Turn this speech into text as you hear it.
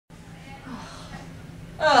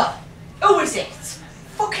Who is it?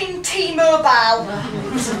 Fucking T-Mobile.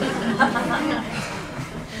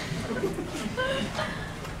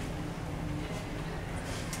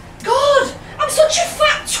 God, I'm such a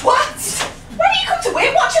fat twat. Why don't you come to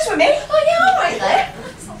Weight Watchers with me? Oh yeah, all right there.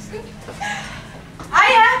 Sounds good.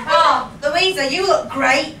 Hiya. Oh, Louisa, you look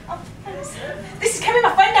great. Oh, thanks. This is Kerry,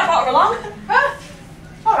 my friend. I brought her along.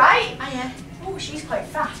 All right. Hiya. Oh, she's quite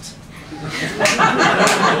fat.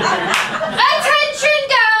 Attention,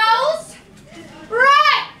 girls!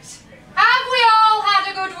 Right! Have we all had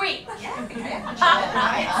a good week? Yeah.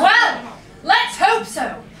 Well, let's hope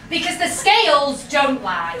so, because the scales don't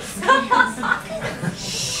lie. Right,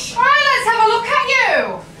 let's have a look at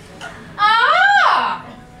you. Ah!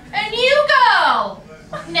 A new girl.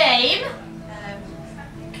 Name?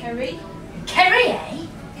 Kerry. Kerry, eh?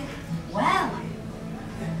 Well,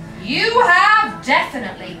 you have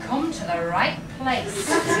definitely come to the right place.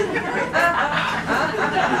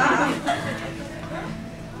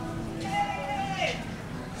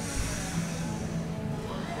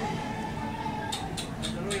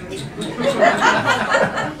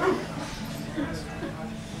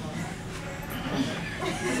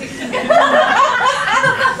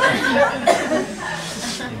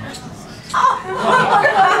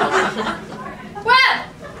 Well,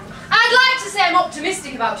 I'd like to say I'm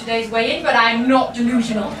optimistic about today's weigh-in, but I'm not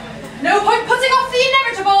delusional. No point putting off the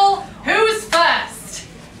inevitable. Who's first?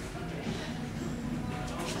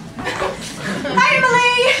 Hi,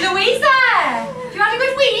 Emily. Louisa! Have you had a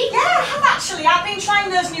good week? Yeah, I have actually. I've been trying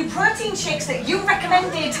those new protein shakes that you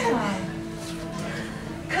recommended.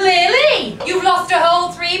 Clearly, you've lost a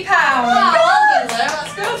whole 3 pounds. Oh,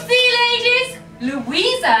 that's good. See, ladies,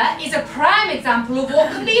 Louisa is a prime example of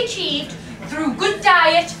what can be achieved through good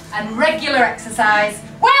diet and regular exercise.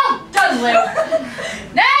 Well done, Lou.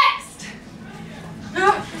 Next!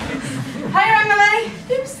 Hi, Emily.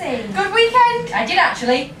 Lucy. Good weekend? I did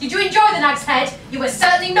actually. Did you enjoy the Nag's Head? You were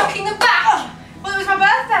certainly knocking them back. Well, it was my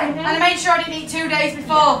birthday, and I made sure I didn't eat 2 days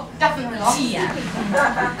before. Definitely lost. Yeah.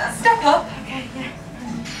 Step up. Okay, yeah.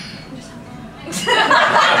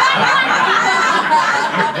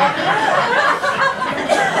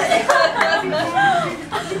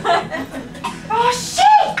 Oh,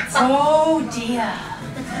 shit! Oh, dear.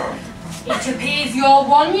 It appears you're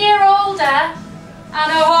 1 year older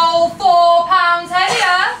and a whole 4 pounds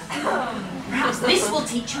heavier. Perhaps this will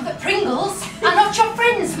teach you that Pringles are not your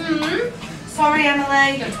friends, Sorry,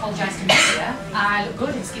 Emily. Don't apologise to me, dear. I look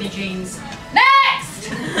good in skinny jeans. Next!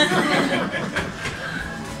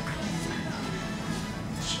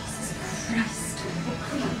 Jesus Christ.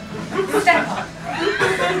 Step up.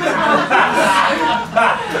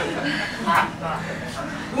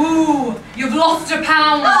 Ooh, you've lost a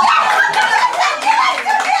pound.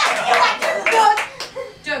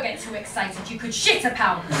 Don't get too excited, you could shit a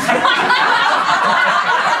pound. I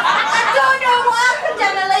don't know what happened,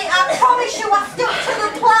 Emily. I promise you I stuck to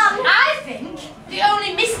the plan. I think the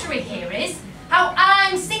only mystery here is how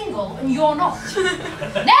I'm single and you're not.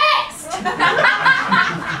 Next!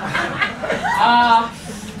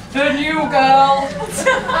 The new girl. Can't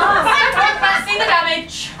see the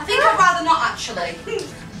damage. I think I'd rather not, actually.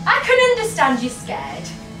 I can understand you're scared.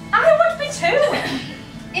 I would be too.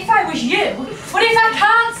 If I was you. But if I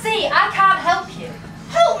can't see, I can't help you.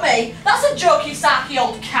 Help me? That's a joke, you sarky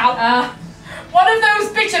old cow. One of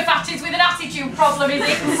those bitter fatties with an attitude problem, is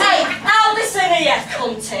it? Hey, now listen here,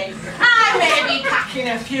 cunty. I may be packing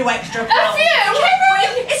a few extra pounds. A few?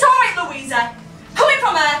 It's alright, Louisa. Coming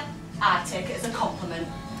from her, I take it as a compliment.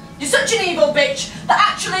 You're such an evil bitch that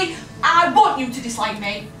actually I want you to dislike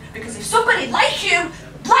me. Because if somebody like you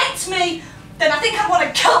liked me, then I think I'd want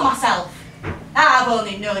to kill myself. I've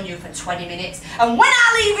only known you for 20 minutes, and when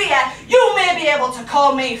I leave here, you may be able to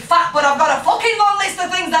call me fat, but I've got a fucking long list of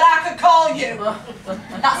things that I could call you.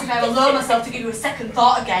 That's if I allow myself to give you a second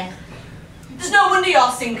thought again. There's no wonder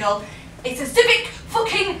you're single. It's a civic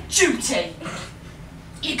fucking duty.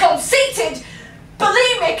 You conceited,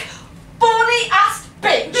 bulimic, bony-ass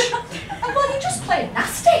bitch. And well, you're just plain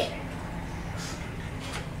nasty.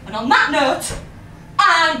 And on that note,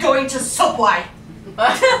 I'm going to Subway.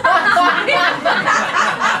 There's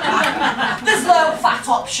low fat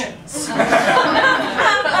options. You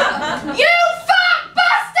fat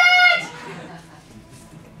bastard!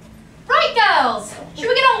 Right, girls, should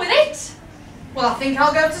we get on with it? Well, I think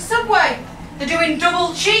I'll go to Subway. They're doing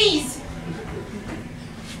double cheese.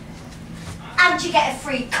 And you get a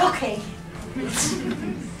free cookie.